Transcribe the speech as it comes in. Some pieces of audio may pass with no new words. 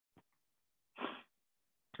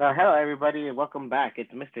Hello, everybody, and welcome back.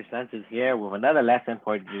 It's Mr. Sanchez here with another lesson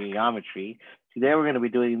for geometry. Today, we're going to be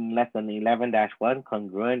doing lesson 11-1,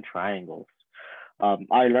 congruent triangles.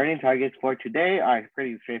 Our learning targets for today are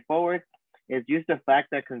pretty straightforward. It's just the fact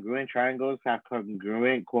that congruent triangles have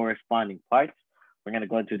congruent corresponding parts. We're going to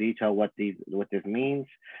go into detail what this means,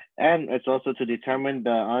 and it's also to determine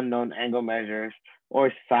the unknown angle measures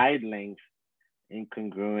or side lengths in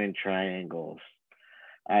congruent triangles.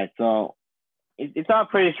 All right, so it's all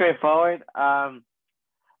pretty straightforward. I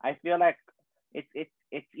feel like it's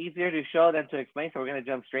easier to show than to explain, so we're gonna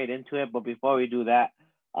jump straight into it. But before we do that,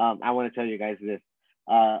 I want to tell you guys this.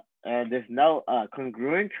 And there's no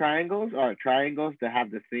congruent triangles or triangles that have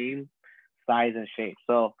the same size and shape.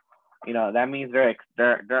 So, that means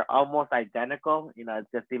they're almost identical.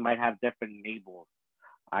 It's just they might have different labels.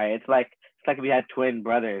 All right, it's like if we had twin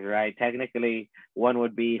brothers, right? Technically, one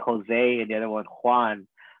would be Jose and the other one Juan,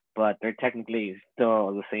 but they're technically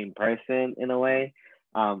still the same person in a way.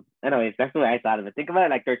 Anyways, that's the way I thought of it. Think about it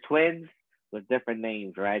like they're twins with different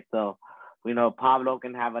names, right? So we know Pablo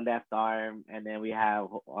can have a left arm, and then we have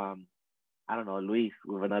I don't know, Luis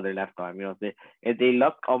with another left arm. If they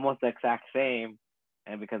look almost the exact same,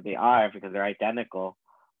 and because they're identical,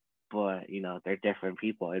 but they're different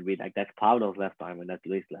people. It'd be like that's Pablo's left arm and that's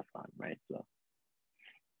Luis' left arm, right? So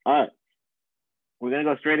all right, we're gonna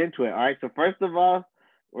go straight into it. All right, so first of all,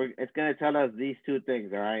 it's gonna tell us these two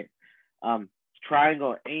things. All right,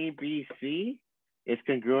 triangle ABC is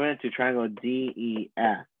congruent to triangle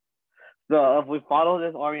DEF. So if we follow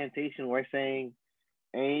this orientation, we're saying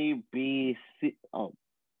ABC.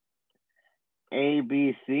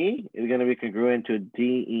 ABC is going to be congruent to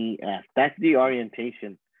DEF. That's the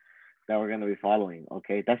orientation that we're going to be following.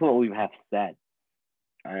 Okay, that's what we have said.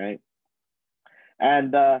 All right,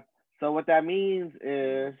 and so what that means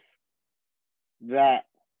is that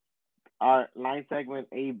our line segment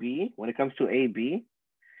AB, when it comes to AB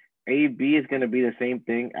is going to be the same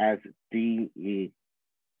thing as DE.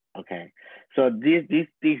 Okay, so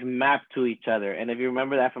these map to each other, and if you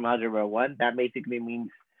remember that from algebra 1, that basically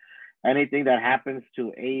means anything that happens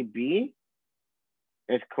to AB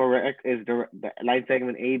is correct, is the line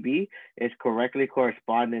segment AB is correctly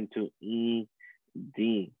corresponding to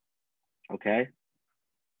ED. Okay,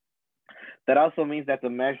 that also means that the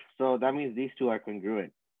mesh, so that means these two are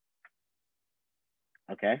congruent.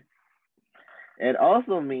 Okay, it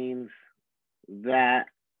also means that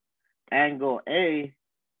angle A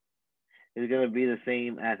is going to be the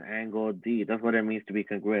same as angle D. That's what it means to be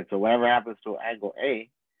congruent. So whatever happens to angle A,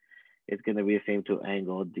 it's going to be the same to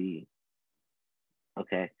angle D.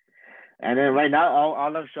 Okay. And then right now,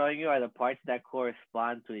 all I'm showing you are the parts that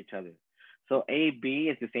correspond to each other. So AB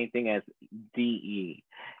is the same thing as DE.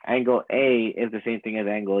 Angle A is the same thing as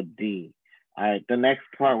angle D. All right. The next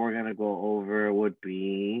part we're going to go over would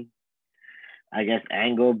be, I guess,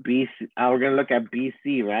 angle BC. We're going to look at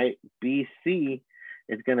BC, right? BC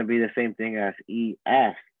is going to be the same thing as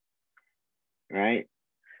EF, right?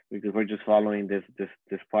 Because we're just following this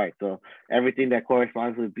part. So everything that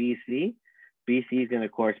corresponds with BC is going to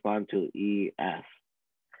correspond to EF.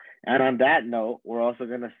 And on that note, we're also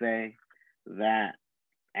going to say that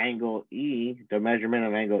angle E, the measurement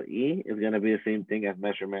of angle E, is going to be the same thing as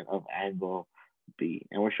measurement of angle B.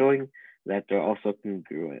 And we're showing that they're also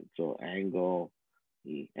congruent. So angle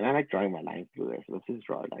E. And I like drawing my lines through there. So let's just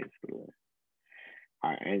draw lines through there.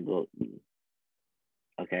 Our angle E.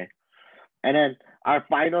 Okay. And then our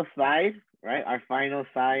final side, right? Our final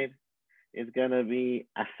side is going to be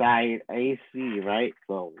a side AC, right?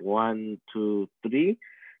 So 1, 2, 3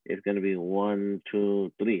 is going to be 1,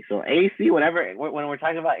 2, 3. So AC, whatever, when we're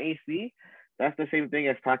talking about AC, that's the same thing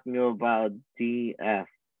as talking about DF,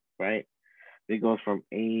 right? It goes from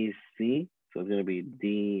AC, so it's going to be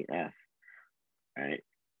DF, right?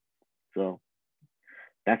 So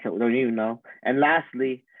that's what we don't even know. And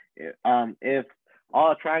lastly, if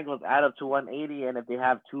all triangles add up to 180, and if they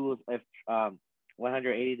have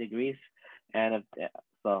 180 degrees, and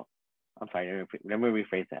I'm sorry, let me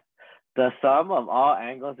rephrase that. The sum of all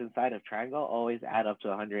angles inside a triangle always add up to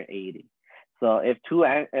 180. So if two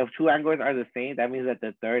angles are the same, that means that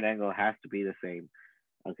the third angle has to be the same.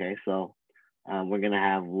 Okay, so we're gonna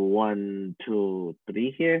have 1, 2,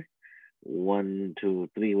 3 here. 1, 2,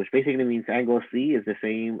 3, which basically means angle C is the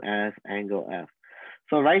same as angle F.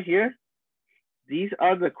 So right here, these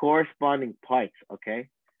are the corresponding parts, okay?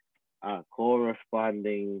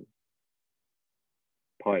 Corresponding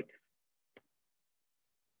parts,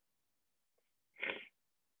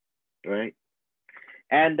 right?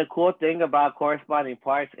 And the cool thing about corresponding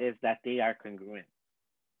parts is that they are congruent.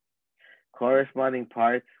 Corresponding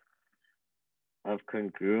parts of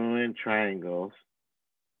congruent triangles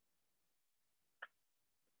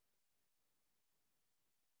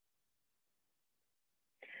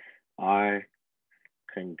are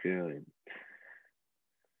congruent.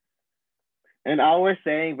 And all we're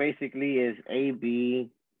saying basically is AB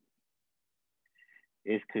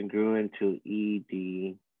is congruent to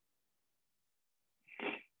ED,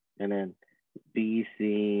 and then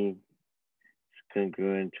BC is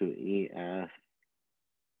congruent to EF,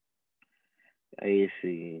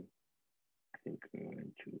 AC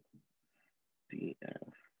congruent to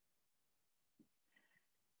DF.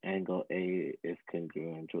 Angle A is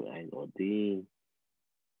congruent to angle D.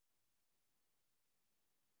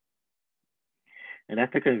 And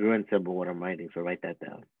that's the congruent symbol what I'm writing, so write that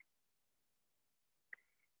down.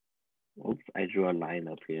 Oops, I drew a line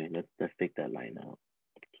up here. Let's take that line out.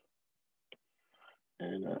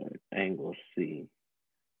 And angle C.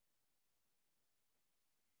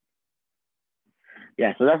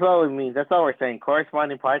 Yeah, so that's all it means. That's all we're saying.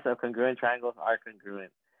 Corresponding parts of congruent triangles are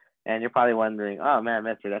congruent. And you're probably wondering, oh man,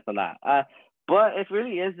 mister, that's a lot. But it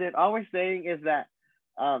really isn't. All we're saying is that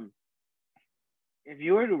if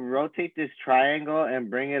you were to rotate this triangle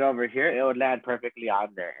and bring it over here, it would land perfectly on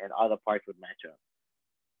there and all the parts would match up.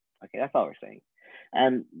 Okay, that's all we're saying.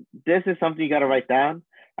 And this is something you got to write down.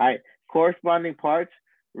 All right, corresponding parts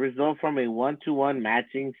result from a one-to-one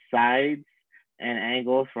matching sides and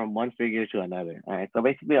angles from one figure to another. All right, so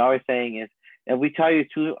basically all we're saying is if we tell you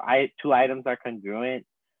two items are congruent,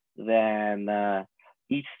 then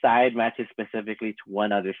each side matches specifically to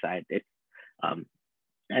one other side. It's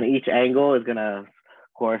and each angle is gonna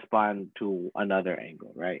correspond to another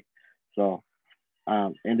angle, right? So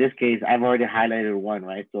in this case, I've already highlighted one,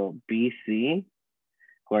 right? So BC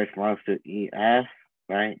corresponds to EF,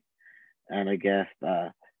 right? And I guess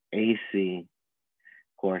AC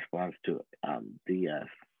corresponds to DF.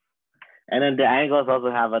 And then the angles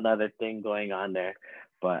also have another thing going on there.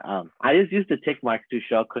 But I just used the tick marks to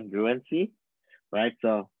show congruency, right?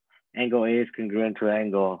 So angle A is congruent to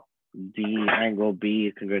angle D, angle B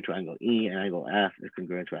is congruent to angle E, and angle F is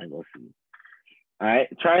congruent to angle C. All right,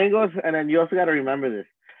 triangles, and then you also got to remember this.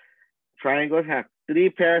 Triangles have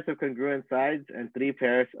 3 pairs of congruent sides and 3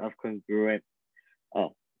 pairs of congruent,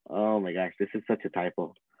 oh my gosh, this is such a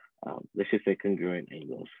typo. This should say congruent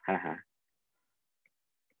angles, haha.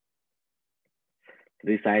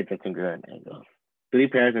 3 sides of congruent angles. 3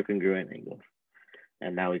 pairs of congruent angles.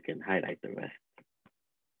 And now we can highlight the rest.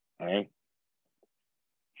 All right.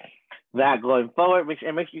 That going forward, make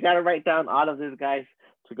sure you got to write down all of this, guys,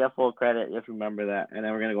 to get full credit. Just remember that. And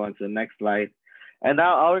then we're going to go on to the next slide. And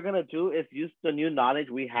now all we're going to do is use the new knowledge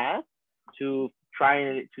we have to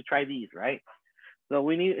try these, right? So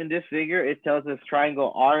we need, in this figure, it tells us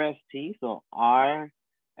triangle RST. So RST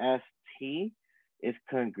is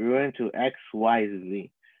congruent to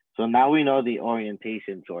XYZ. So now we know the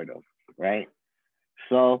orientation, sort of, right?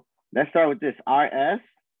 So let's start with this. RS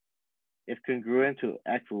is congruent to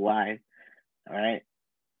XY, all right?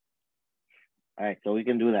 All right, so we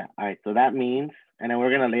can do that. All right, so that means, and then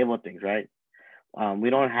we're gonna label things, right? We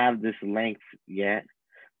don't have this length yet,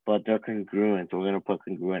 but they're congruent, so we're gonna put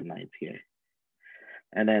congruent lines here.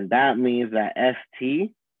 And then that means that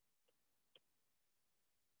ST,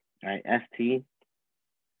 all right, ST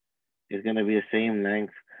is gonna be the same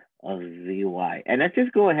length of ZY. And let's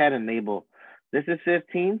just go ahead and label, this is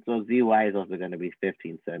 15, so ZY is also gonna be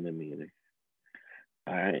 15 centimeters.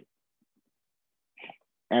 All right.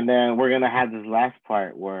 And then we're gonna have this last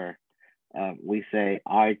part where we say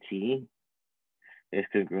RT is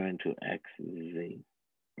congruent to XZ,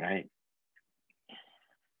 right?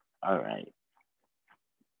 All right.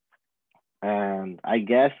 And I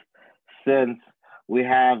guess since we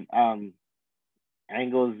have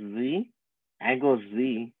angle Z,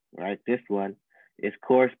 right? This one is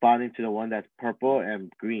corresponding to the one that's purple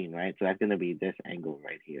and green, right? So that's gonna be this angle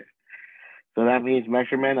right here. So that means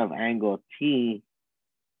measurement of angle T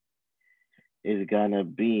is gonna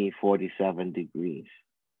be 47 degrees,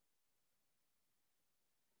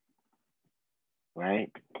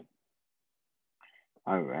 right?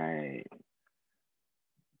 All right.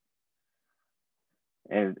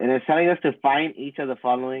 And it's telling us to find each of the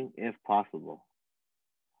following if possible.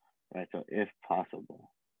 Right, so if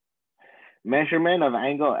possible. Measurement of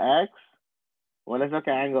angle X. Well, let's look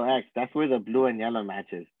at angle X. That's where the blue and yellow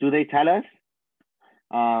matches. Do they tell us?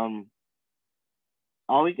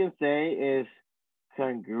 All we can say is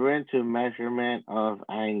congruent to measurement of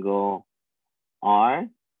angle R.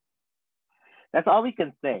 That's all we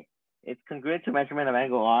can say. It's congruent to measurement of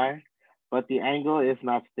angle R, but the angle is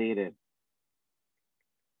not stated.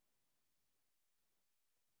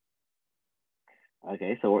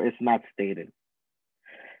 Okay, so it's not stated.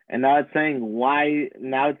 And now it's saying Y,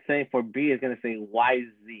 now it's saying for B, it's gonna say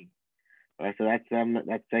YZ. Right, so that's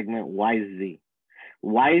segment YZ.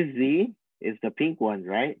 YZ is the pink ones,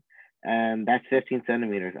 right? And that's 15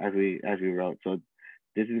 centimeters as we wrote. So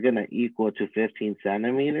this is gonna equal to 15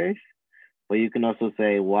 centimeters. But you can also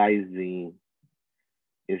say YZ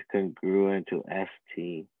is congruent to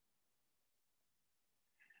ST.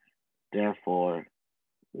 Therefore,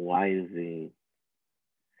 YZ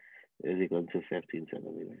is equal to 15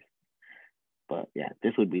 centimeters. But yeah,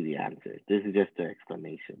 this would be the answer. This is just the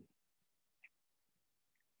explanation.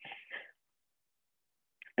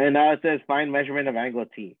 And now it says find measurement of angle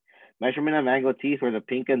T. Measurement of angle T is where the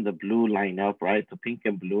pink and the blue line up, right? So pink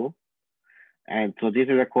and blue. And so these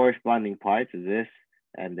are the corresponding parts of this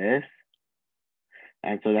and this.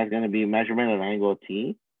 And so that's going to be measurement of angle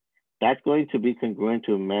T. That's going to be congruent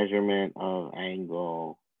to measurement of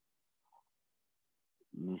angle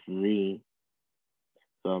Z.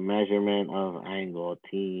 So measurement of angle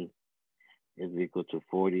T is equal to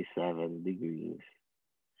 47 degrees.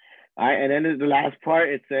 All right, and then the last part,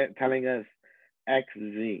 it's telling us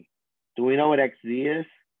XZ. Do we know what XZ is?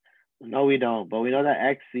 No, we don't, but we know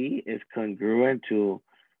that XZ is congruent to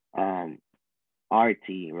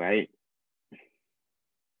RT, right?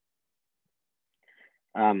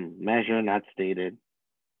 Measure not stated.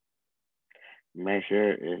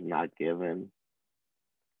 Measure is not given.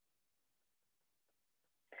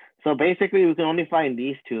 So basically, we can only find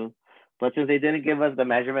these two, but since they didn't give us the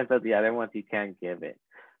measurements of the other ones, you can't give it.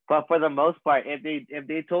 But for the most part, if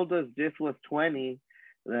they told us this was 20,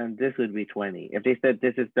 then this would be 20. If they said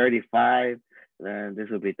this is 35, then this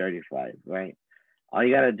would be 35, right? All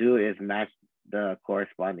you gotta do is match the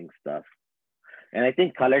corresponding stuff. And I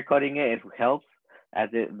think color coding it helps as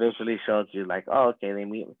it visually shows you like, oh, okay, they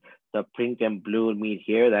meet the pink and blue meet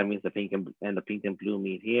here. That means the pink and the pink and blue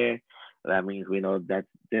meet here. That means we know that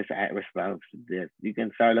this responds to this. You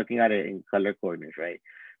can start looking at it in color coordinates, right?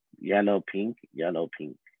 Yellow, pink, yellow,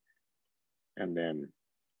 pink, and then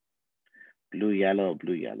blue, yellow,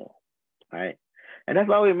 blue, yellow. All right. And that's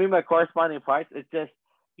what we mean by corresponding parts. It's just,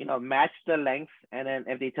 match the lengths. And then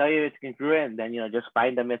if they tell you it's congruent, then, just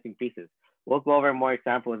find the missing pieces. We'll go over more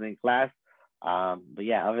examples in class. But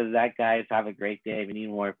yeah, other than that, guys, have a great day.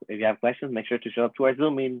 If you have questions, make sure to show up to our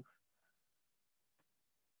Zoom meeting.